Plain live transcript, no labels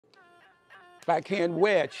Backhand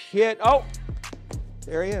wedge, hit. Oh,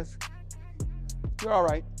 there he is. You're all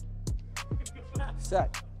right.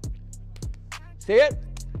 Set. See it?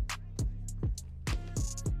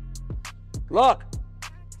 Look,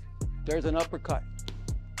 there's an uppercut.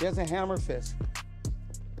 There's a hammer fist.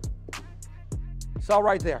 It's all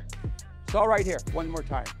right there. It's all right here. One more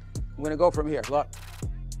time. I'm gonna go from here, look.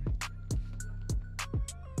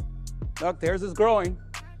 Look, there's his groin.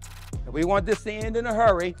 If we want this to end in a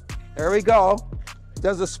hurry, there we go.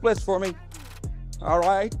 Does the splits for me. All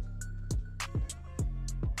right.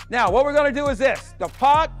 Now, what we're gonna do is this. The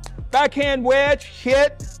pot, backhand wedge,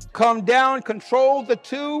 hit, come down, control the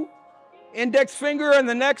two, index finger and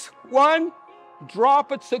the next one,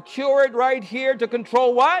 drop it, secure it right here to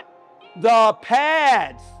control what? The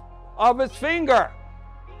pads of his finger.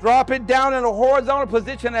 Drop it down in a horizontal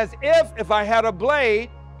position as if I had a blade.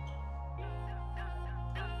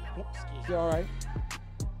 Is he all right?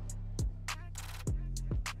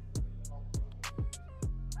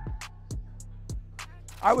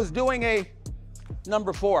 I was doing a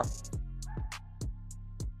number 4.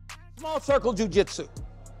 Small circle jiu-jitsu.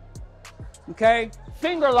 Okay?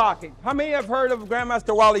 Finger locking. How many have heard of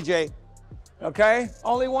Grandmaster Wally Jay? Okay?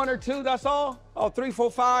 Only 1 or 2, that's all? Oh, 3,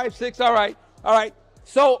 4, 5, 6, all right. All right.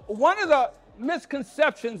 So one of the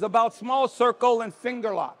misconceptions about small circle and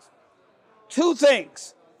finger locks. 2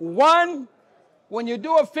 things. 1, when you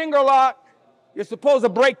do a finger lock, you're supposed to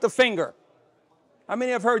break the finger. How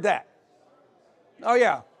many have heard that? Oh,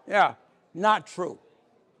 yeah, yeah. Not true.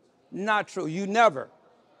 Not true. You never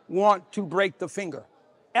want to break the finger,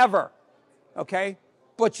 ever, okay?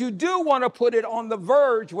 But you do want to put it on the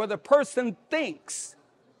verge where the person thinks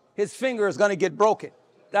his finger is going to get broken.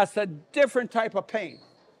 That's a different type of pain,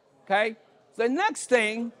 okay? The next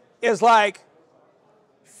thing is like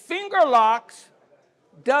finger locks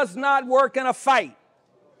does not work in a fight.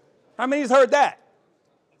 How many's heard that?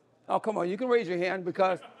 Oh, come on, you can raise your hand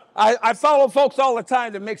because I follow folks all the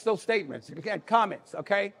time that makes those statements, comments,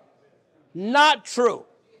 okay? Not true.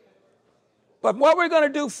 But what we're going to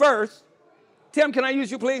do first, Tim, can I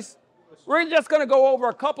use you, please? We're just going to go over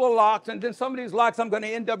a couple of locks, and then some of these locks I'm going to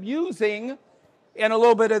end up using in a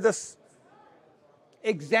little bit of this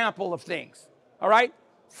example of things, all right?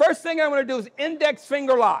 First thing I'm going to do is index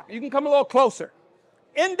finger lock. You can come a little closer.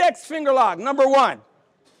 Index finger lock, number 1,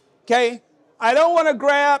 okay? I don't want to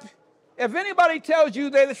grab. If anybody tells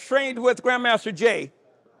you they're trained with Grandmaster Jay,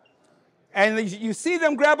 and you see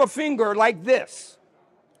them grab a finger like this,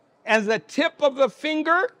 and the tip of the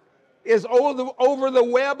finger is over the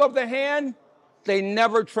web of the hand, they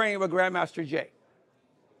never train with Grandmaster Jay.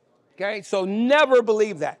 Okay, so never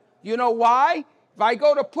believe that. You know why? If I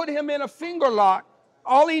go to put him in a finger lock,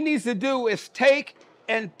 all he needs to do is take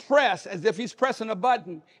and press as if he's pressing a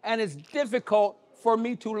button, and it's difficult for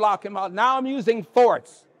me to lock him out. Now I'm using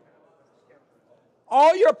force.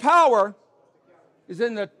 All your power is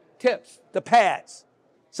in the tips, the pads.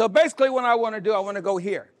 So basically what I want to do, I want to go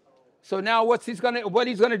here. So now what he's going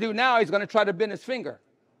to do now, he's going to try to bend his finger.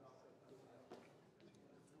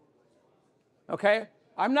 Okay?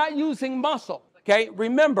 I'm not using muscle. Okay?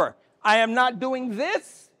 Remember, I am not doing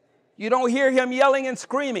this. You don't hear him yelling and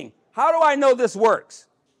screaming. How do I know this works?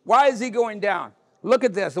 Why is he going down? Look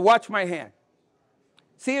at this. Watch my hand.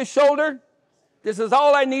 See his shoulder? This is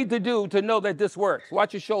all I need to do to know that this works.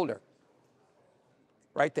 Watch his shoulder.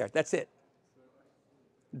 Right there. That's it.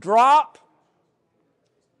 Drop,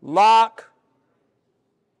 lock,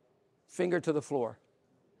 finger to the floor.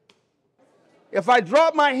 If I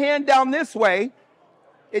drop my hand down this way,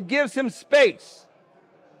 it gives him space.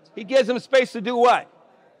 He gives him space to do what?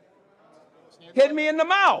 Hit me in the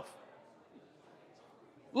mouth.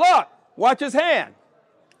 Look, watch his hand.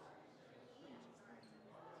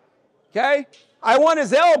 Okay? I want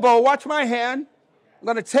his elbow. Watch my hand. I'm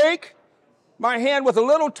going to take my hand with a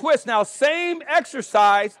little twist. Now, same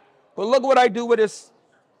exercise, but look what I do with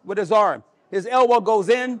his arm. His elbow goes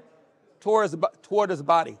in toward his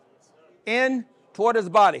body. In toward his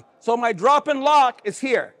body. So my drop and lock is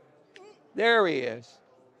here. There he is.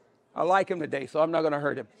 I like him today, so I'm not going to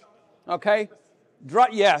hurt him. Okay?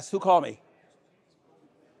 Yes, who called me?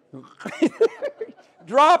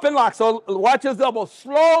 Drop and lock. So watch his elbow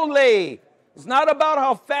slowly. It's not about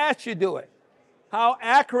how fast you do it. How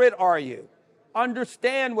accurate are you?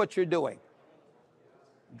 Understand what you're doing.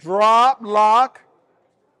 Drop, lock,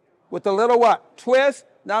 with a little what? Twist.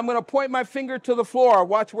 Now I'm going to point my finger to the floor.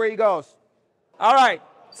 Watch where he goes. All right.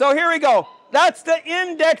 So here we go. That's the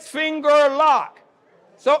index finger lock.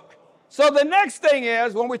 So the next thing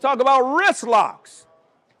is when we talk about wrist locks.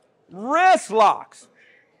 Wrist locks.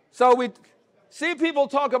 So we see people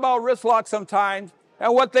talk about wrist locks sometimes,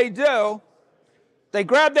 and what they do They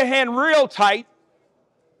grab the hand real tight,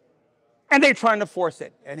 and they're trying to force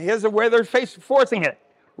it. And here's where they're forcing it,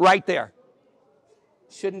 right there.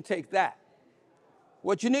 Shouldn't take that.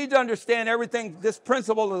 What you need to understand, everything, this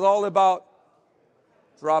principle is all about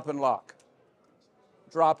drop and lock.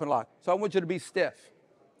 Drop and lock. So I want you to be stiff.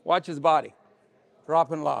 Watch his body.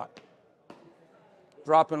 Drop and lock.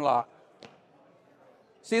 Drop and lock.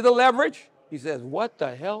 See the leverage? He says, what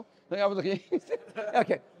the hell? I was looking.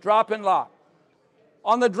 Okay, drop and lock.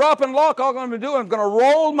 On the drop and lock, all I'm going to do, I'm going to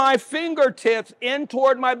roll my fingertips in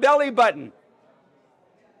toward my belly button.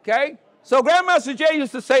 Okay? So Grandmaster Jay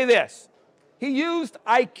used to say this. He used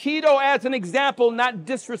Aikido as an example, not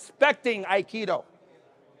disrespecting Aikido.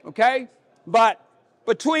 Okay? But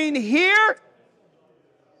between here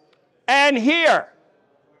and here,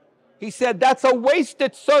 he said that's a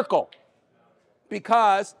wasted circle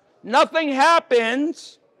because nothing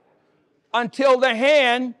happens until the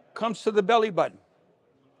hand comes to the belly button.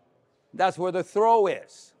 That's where the throw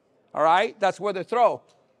is. All right? That's where the throw.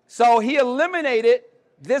 So he eliminated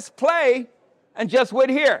this play and just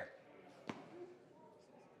went here.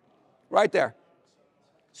 Right there.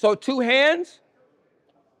 So 2 hands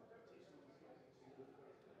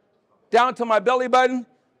down to my belly button.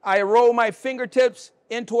 I roll my fingertips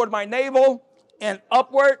in toward my navel and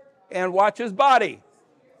upward and watch his body.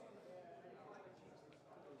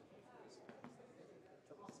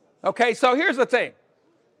 Okay, so here's the thing.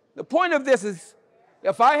 The point of this is,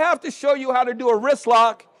 if I have to show you how to do a wrist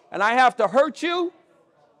lock and I have to hurt you,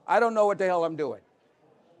 I don't know what the hell I'm doing.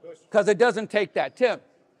 Because it doesn't take that. Tim.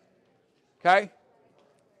 Okay?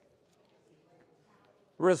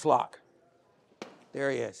 Wrist lock.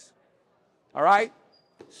 There he is. All right?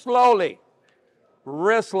 Slowly.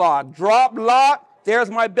 Wrist lock. Drop lock. There's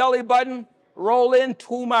my belly button. Roll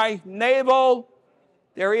into my navel.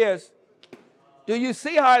 There he is. Do you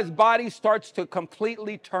see how his body starts to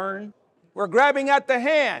completely turn? We're grabbing at the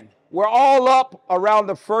hand. We're all up around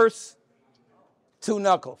the first 2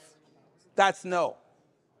 knuckles. That's no.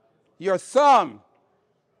 Your thumb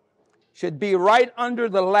should be right under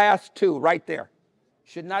the last 2, right there.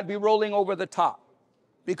 Should not be rolling over the top.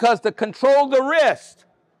 Because to control the wrist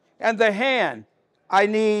and the hand, I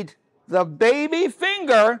need the baby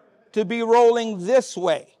finger to be rolling this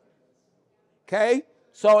way. Okay?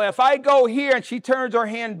 So if I go here and she turns her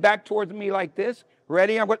hand back towards me like this,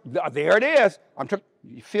 ready? I'm going, there it is.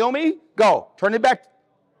 You feel me? Go. Turn it back.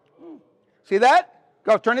 See that?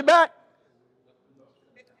 Go. Turn it back.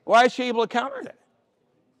 Why is she able to counter that?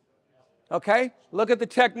 Okay? Look at the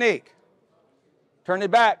technique. Turn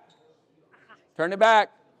it back. Turn it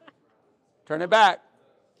back. Turn it back.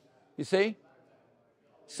 You see?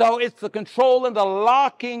 So it's the control and the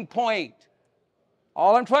locking point.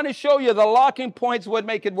 All I'm trying to show you, the locking points would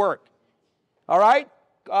make it work. All right?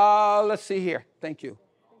 Let's see here. Thank you.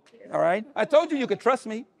 All right? I told you you could trust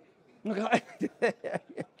me. All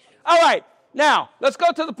right. Now, let's go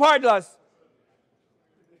to the part. Does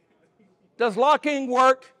locking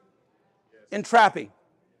work in trapping?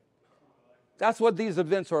 That's what these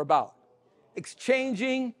events are about.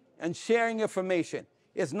 Exchanging and sharing information.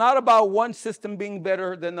 It's not about one system being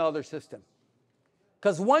better than the other system.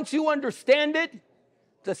 Because once you understand it,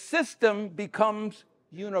 the system becomes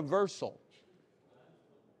universal.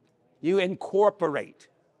 You incorporate.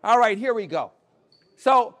 All right, here we go.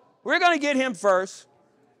 So we're going to get him first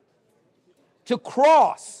to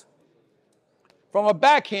cross from a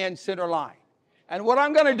backhand center line. And what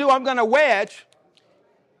I'm going to do, I'm going to wedge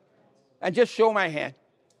and just show my hand.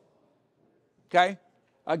 Okay?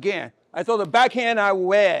 Again, I throw the backhand, I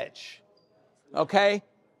wedge. Okay?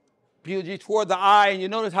 Beauty toward the eye, and you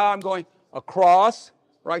notice how I'm going across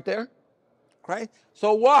right there. Okay?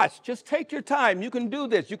 So watch. Just take your time. You can do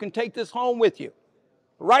this. You can take this home with you.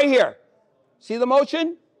 Right here. See the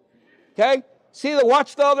motion? Okay?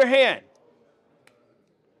 Watch the other hand.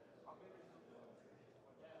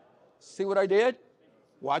 See what I did?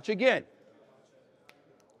 Watch again.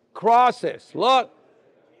 Cross this. Look.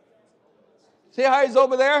 See how he's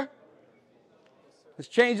over there? Let's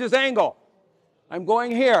change his angle. I'm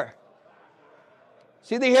going here.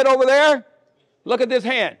 See the hit over there? Look at this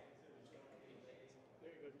hand.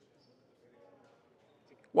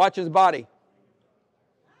 Watch his body.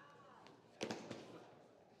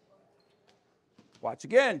 Watch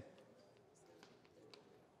again.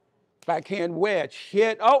 Backhand wedge.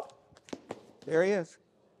 Hit. Oh, there he is.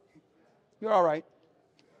 You're all right.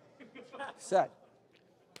 Set.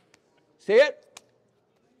 See it?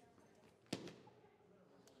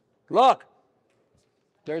 Look.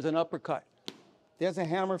 There's an uppercut. There's a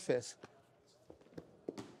hammer fist.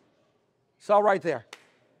 It's all right there.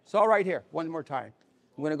 It's all right here. One more time.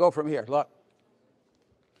 I'm going to go from here. Look.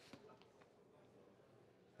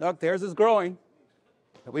 Look, theirs is growing.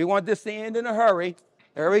 We want this to end in a hurry.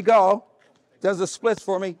 There we go. Does the splits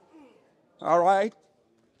for me. All right.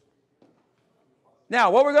 Now,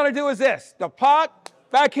 what we're going to do is this. The pot,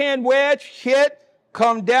 backhand wedge, hit,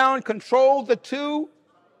 come down, control the two,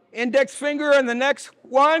 index finger and the next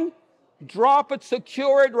one. Drop it,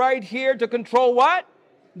 secure it right here to control what?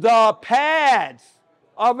 The pads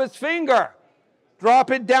of his finger. Drop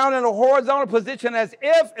it down in a horizontal position as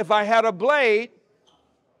if I had a blade.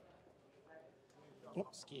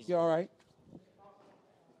 You all right?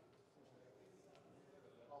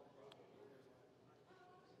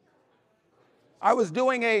 I was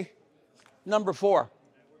doing a number 4.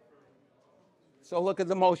 So look at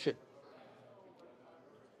the motion.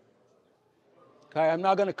 Okay, I'm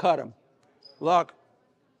not going to cut him. Look,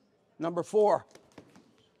 number 4.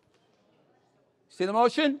 See the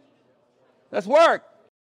motion? Let's work.